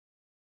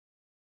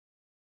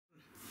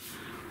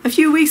A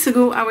few weeks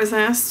ago I was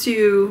asked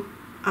to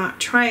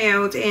try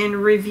out and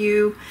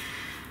review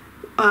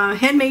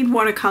handmade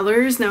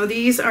watercolors. Now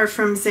these are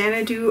from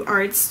Xanadu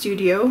Art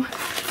Studio.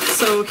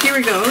 So here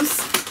it goes.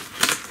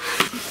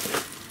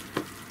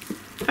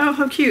 Oh,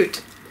 how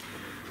cute.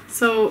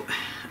 So,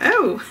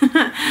 oh,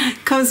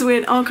 comes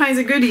with all kinds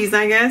of goodies,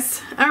 I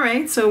guess.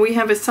 Alright, so we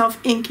have a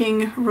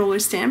self-inking roller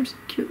stamp.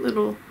 Cute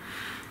little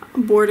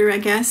border, I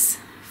guess.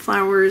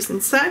 Flowers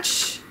and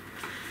such.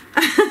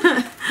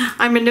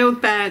 I'm a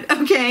notepad.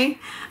 Okay,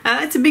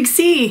 that's a big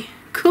C.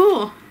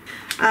 Cool.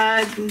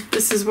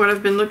 This is what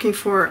I've been looking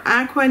for.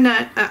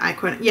 Aquanut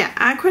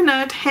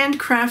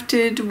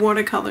handcrafted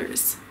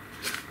watercolors.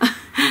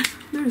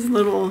 There's a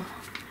little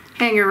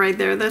hanger right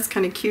there. That's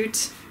kind of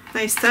cute.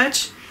 Nice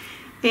touch.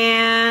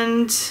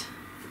 And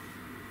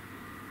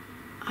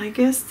I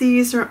guess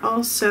these are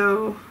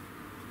also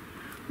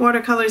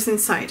watercolors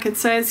inside. It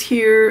says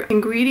here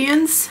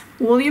ingredients: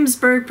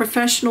 Williamsburg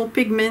professional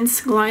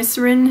pigments,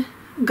 glycerin,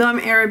 gum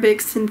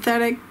arabic,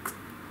 synthetic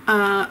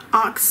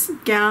ox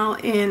gal,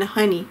 and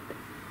honey.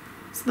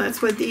 So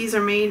that's what these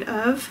are made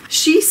of.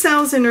 She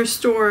sells in her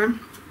store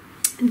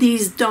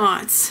these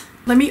dots.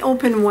 Let me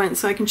open one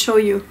so I can show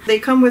you. They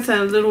come with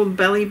a little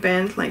belly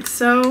band like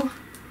so.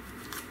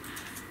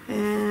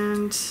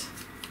 And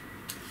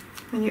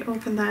when you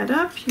open that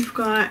up, you've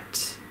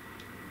got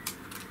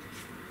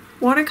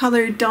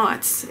watercolor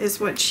dots is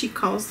what she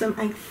calls them,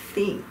 I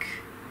think.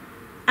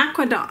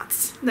 Aqua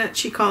dots, that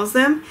she calls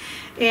them.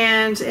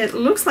 And it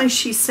looks like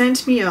she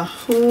sent me a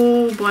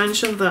whole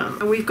bunch of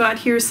them. We've got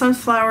here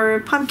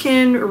sunflower,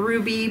 pumpkin,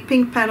 ruby,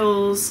 pink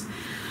petals,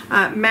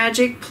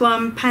 magic,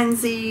 plum,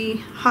 pansy,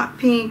 hot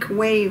pink,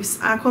 waves,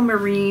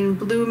 aquamarine,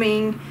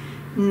 blooming,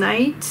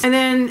 night. And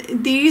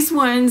then these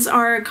ones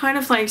are kind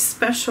of like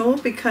special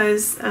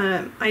because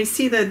I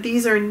see that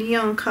these are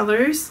neon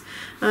colors.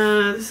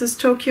 This is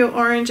Tokyo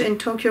Orange and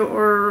Tokyo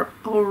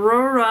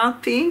Aurora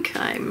Pink.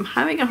 I'm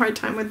having a hard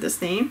time with this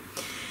name.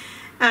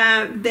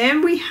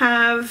 Then we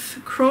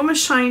have Chroma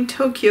Shine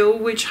Tokyo,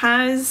 which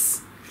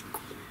has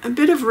a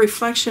bit of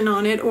reflection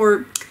on it,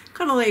 or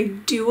kind of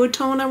like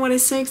duotone, I want to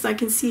say, because I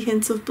can see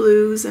hints of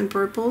blues and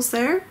purples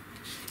there.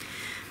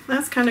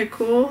 That's kind of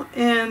cool.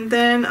 And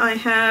then I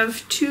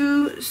have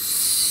two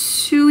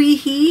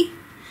suihi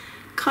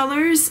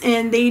colors,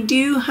 and they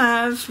do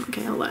have,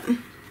 okay, hold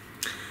on.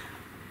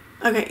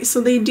 Okay, so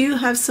they do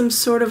have some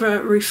sort of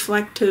a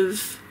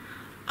reflective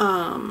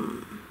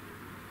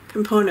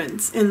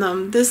components in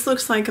them. This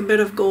looks like a bit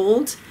of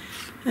gold,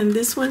 and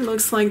this one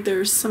looks like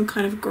there's some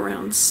kind of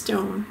ground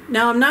stone.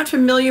 Now I'm not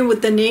familiar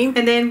with the name.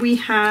 And then we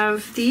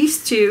have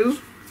these two.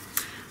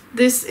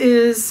 This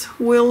is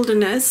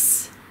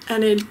Wilderness,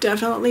 and it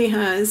definitely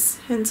has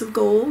hints of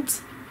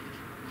gold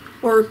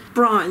or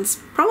bronze,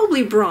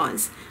 probably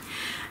bronze.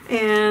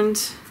 And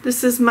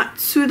this is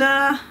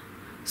Matsuda,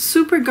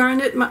 Super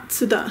Garnet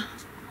Matsuda.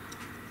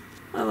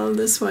 I love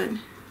this one.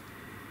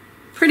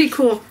 Pretty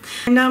cool.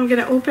 And now I'm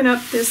gonna open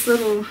up this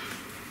little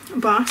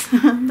box.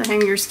 The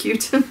hanger's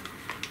cute.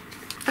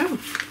 Oh,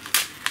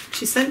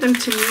 she sent them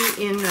to me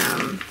in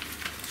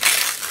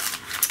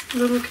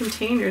little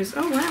containers.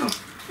 Oh wow,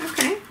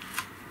 okay,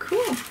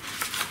 cool.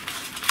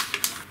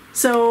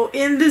 So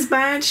in this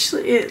batch,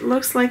 it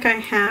looks like I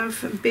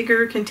have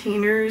bigger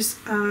containers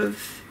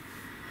of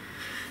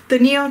the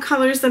neon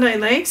colors that I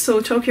like. So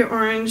Tokyo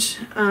Orange,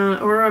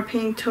 Aurora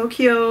Pink,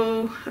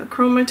 Tokyo,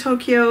 Chroma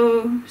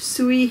Tokyo,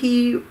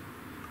 Suihi,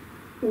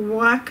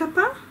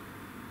 Wakaba.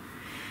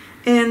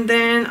 And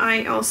then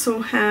I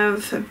also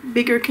have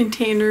bigger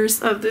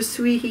containers of the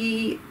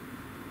Suihi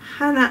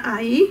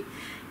Hanaai,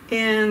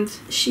 and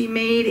she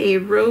made a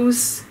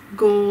rose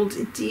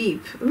gold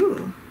deep.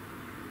 Ooh.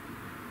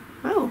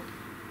 Oh,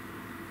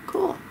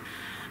 cool.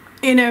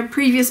 In a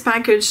previous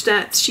package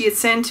that she had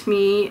sent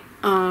me,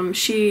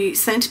 she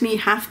sent me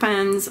half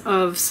pans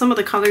of some of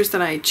the colors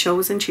that I had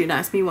chosen. She had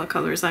asked me what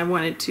colors I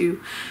wanted to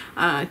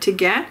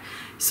get.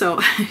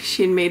 So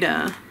she had made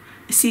a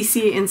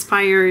CeeCee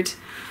inspired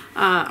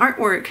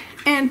artwork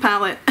and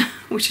palette,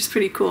 which is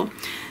pretty cool.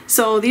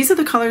 So these are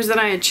the colors that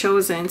I had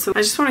chosen. So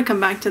I just want to come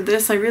back to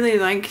this. I really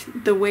like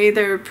the way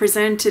they're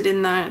presented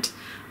in that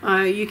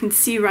you can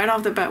see right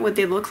off the bat what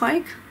they look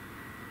like,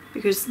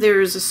 because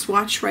there's a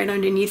swatch right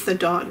underneath the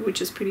dot,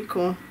 which is pretty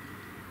cool.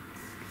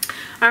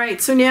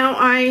 Alright, so now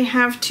I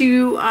have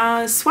to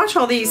swatch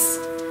all these.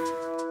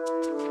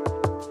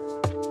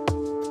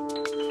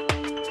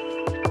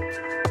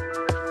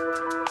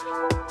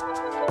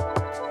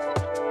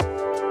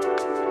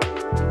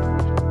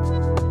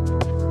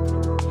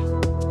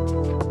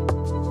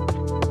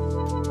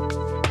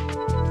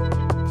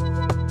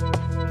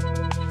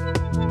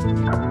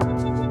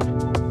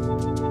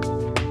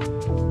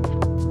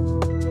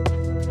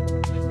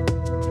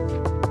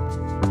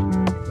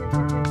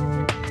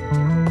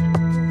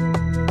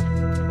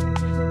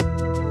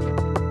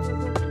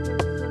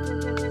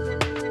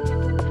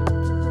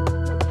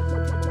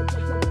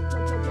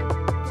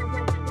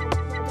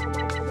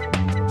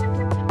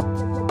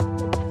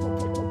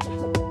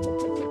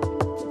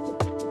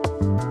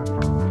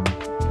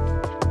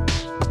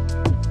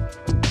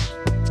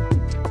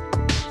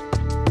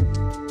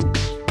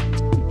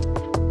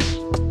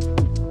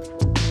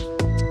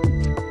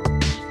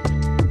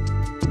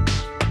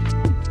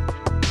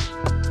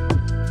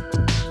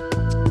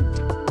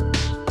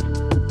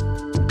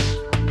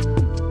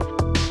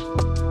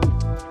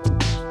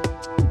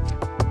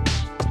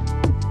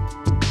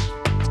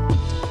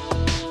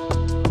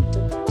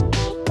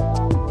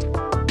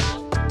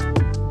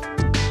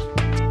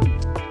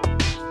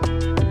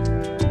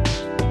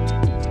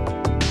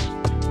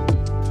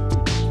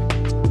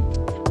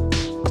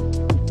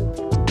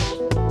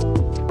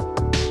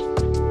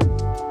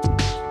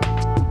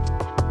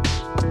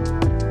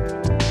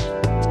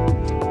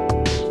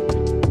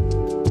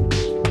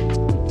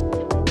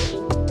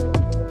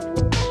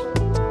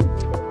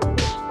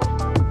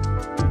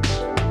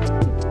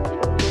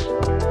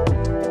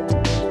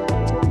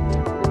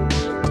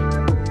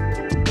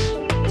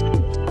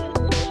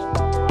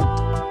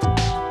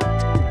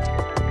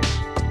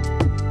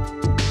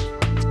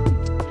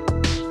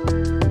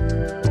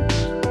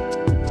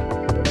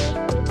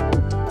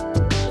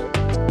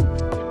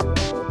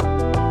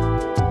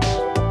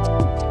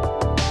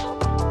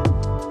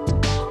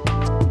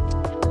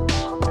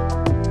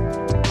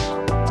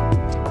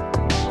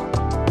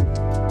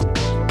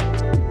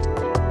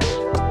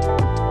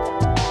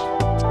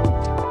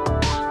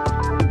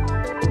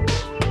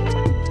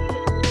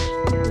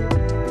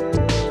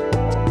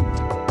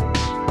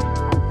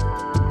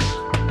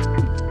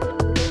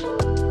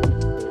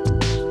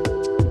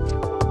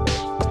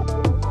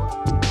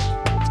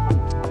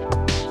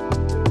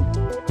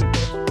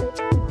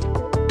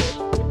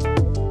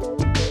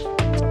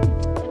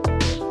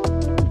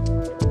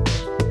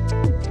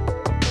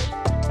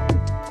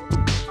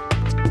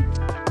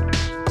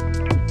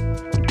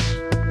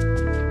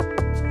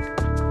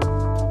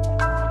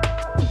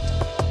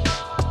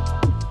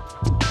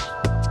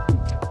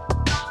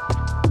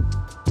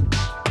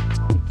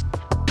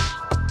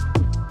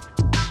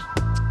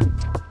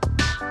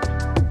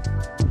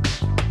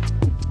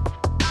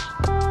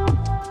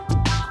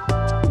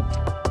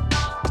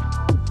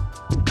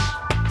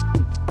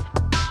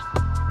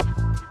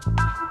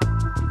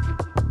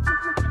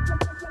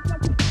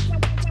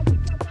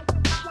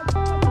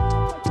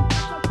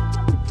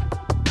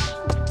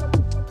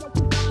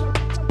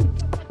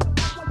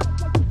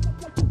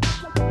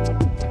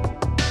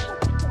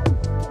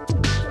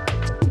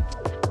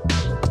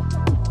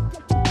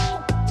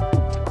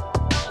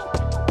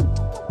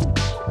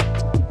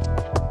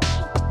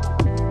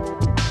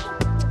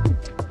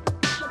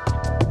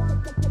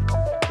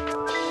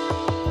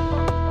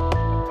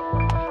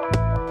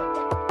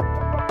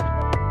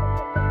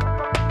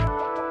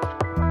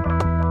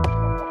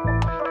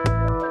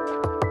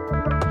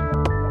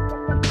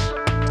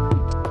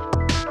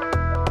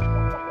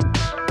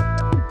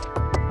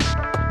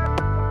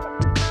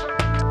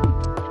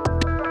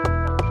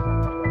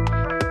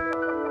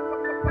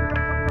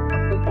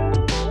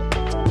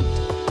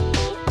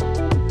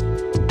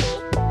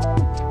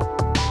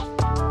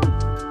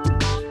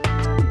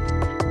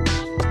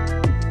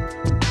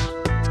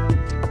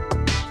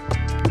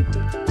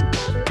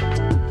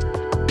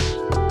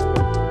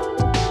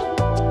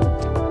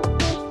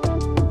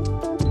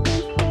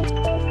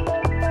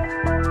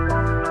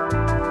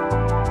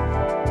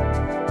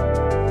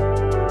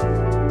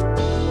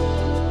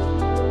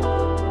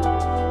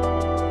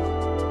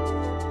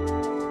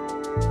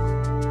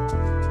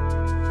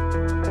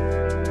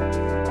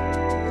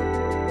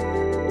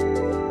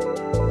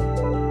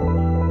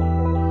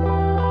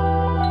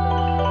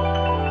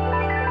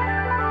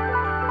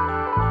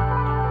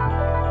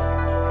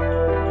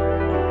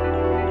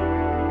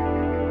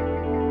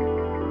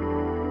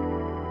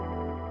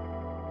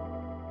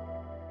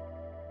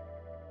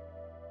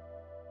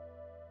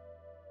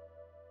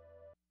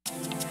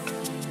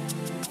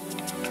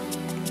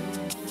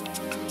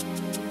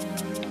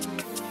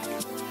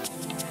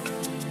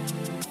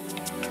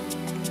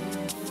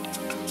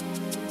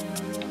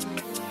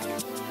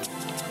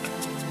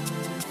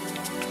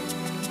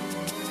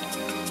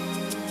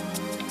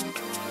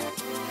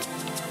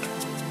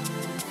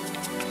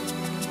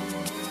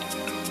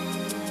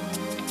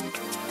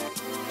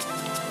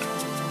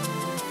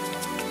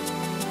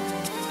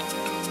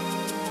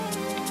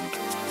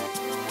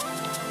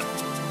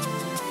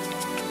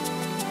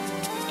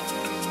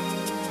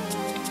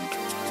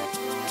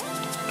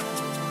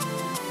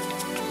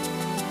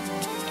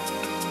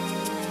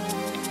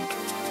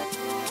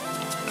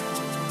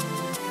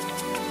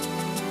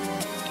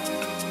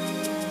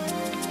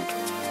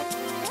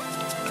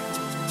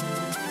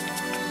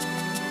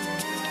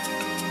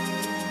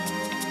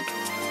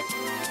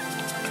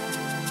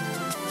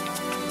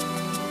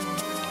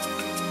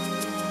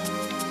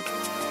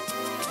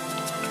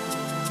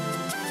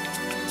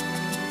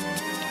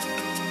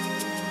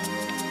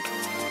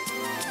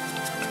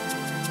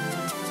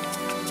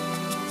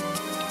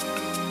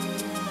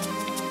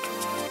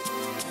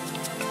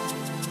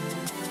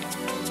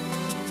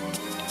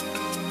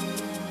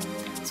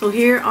 So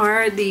here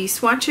are the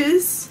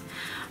swatches.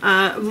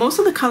 Most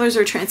of the colors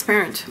are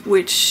transparent,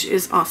 which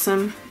is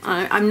awesome.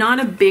 I'm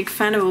not a big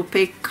fan of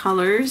opaque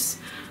colors.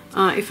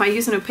 If I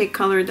use an opaque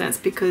color, that's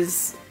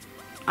because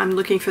I'm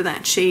looking for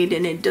that shade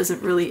and it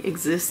doesn't really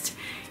exist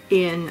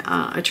in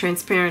a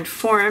transparent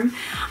form.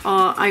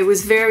 I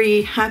was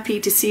very happy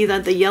to see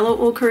that the yellow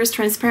ochre is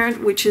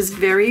transparent, which is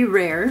very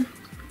rare.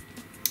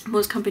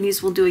 Most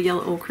companies will do a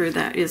yellow ochre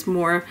that is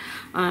more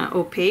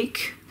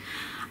opaque.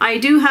 I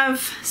do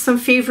have some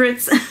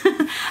favorites.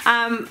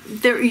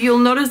 You'll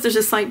notice there's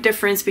a slight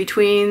difference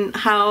between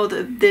how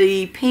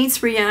the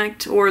paints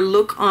react or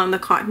look on the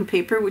cotton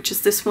paper, which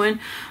is this one,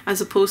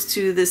 as opposed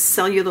to this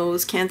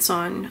cellulose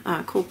Canson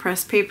cold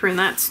pressed paper, and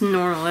that's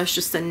normal. That's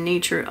just the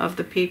nature of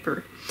the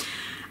paper.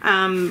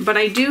 But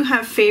I do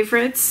have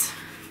favorites.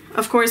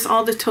 Of course,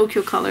 all the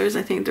Tokyo colors,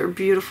 I think they're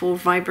beautiful,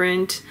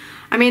 vibrant.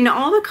 I mean,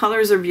 all the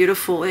colors are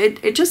beautiful.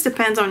 It just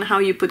depends on how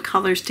you put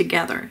colors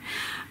together.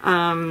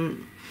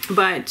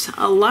 But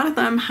a lot of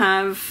them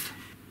have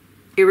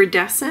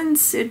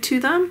iridescence to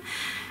them.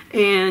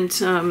 And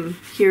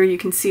here you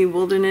can see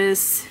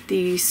Wilderness,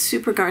 the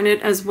Super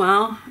Garnet as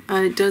well.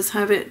 It does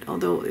have it,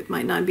 although it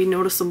might not be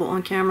noticeable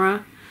on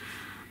camera.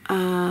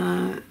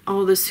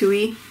 All the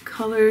suihi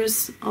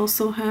colors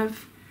also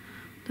have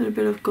a little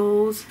bit of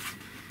gold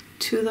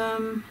to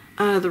them.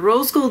 The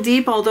Rose Gold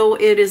Deep, although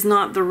it is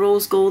not the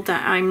rose gold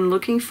that I'm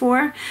looking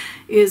for,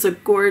 is a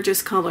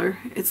gorgeous color.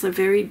 It's a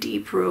very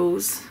deep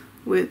rose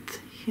with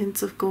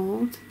hints of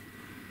gold.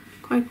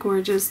 Quite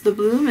gorgeous. The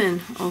Bloomin'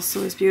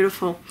 also is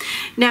beautiful.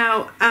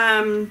 Now,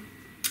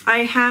 I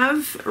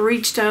have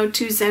reached out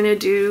to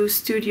Xanadu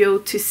Studio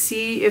to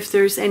see if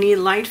there's any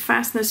light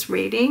fastness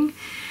rating,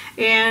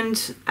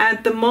 and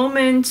at the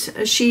moment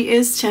she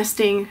is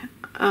testing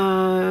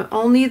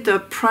only the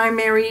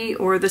primary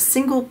or the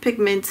single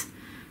pigment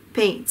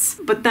paints,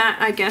 but that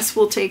I guess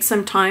will take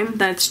some time.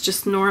 That's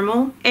just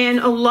normal. And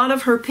a lot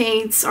of her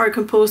paints are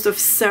composed of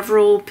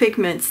several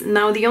pigments.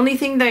 Now the only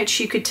thing that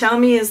she could tell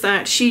me is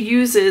that she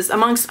uses,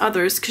 amongst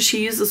others, because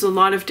she uses a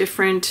lot of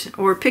different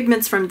or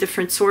pigments from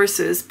different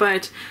sources,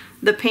 but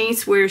the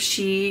paints where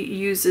she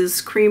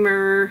uses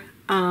creamer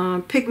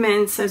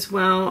pigments as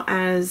well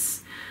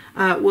as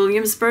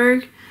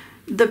Williamsburg,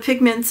 the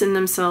pigments in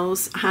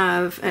themselves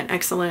have an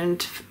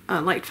excellent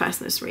light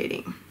fastness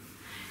rating.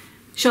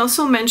 She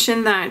also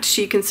mentioned that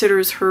she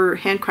considers her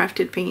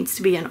handcrafted paints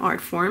to be an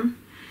art form,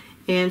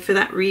 and for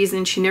that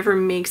reason she never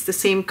makes the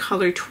same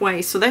color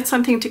twice. So that's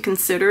something to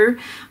consider.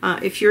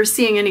 If you're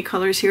seeing any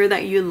colors here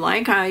that you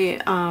like,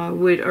 I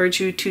would urge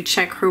you to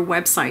check her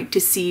website to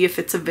see if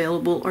it's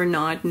available or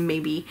not, and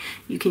maybe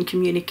you can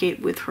communicate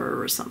with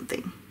her or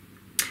something.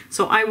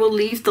 So I will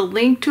leave the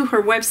link to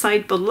her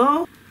website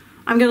below.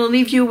 I'm going to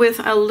leave you with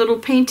a little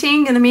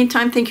painting. In the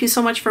meantime, thank you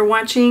so much for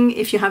watching.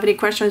 If you have any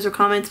questions or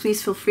comments,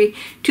 please feel free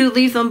to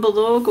leave them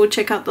below. Go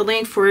check out the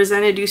link for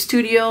Xanadu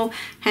Studio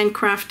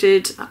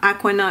handcrafted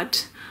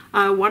Aquanut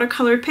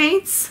watercolor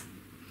paints.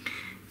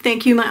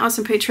 Thank you, my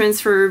awesome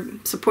patrons, for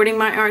supporting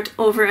my art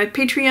over at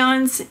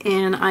Patreons,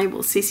 and I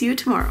will see you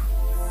tomorrow.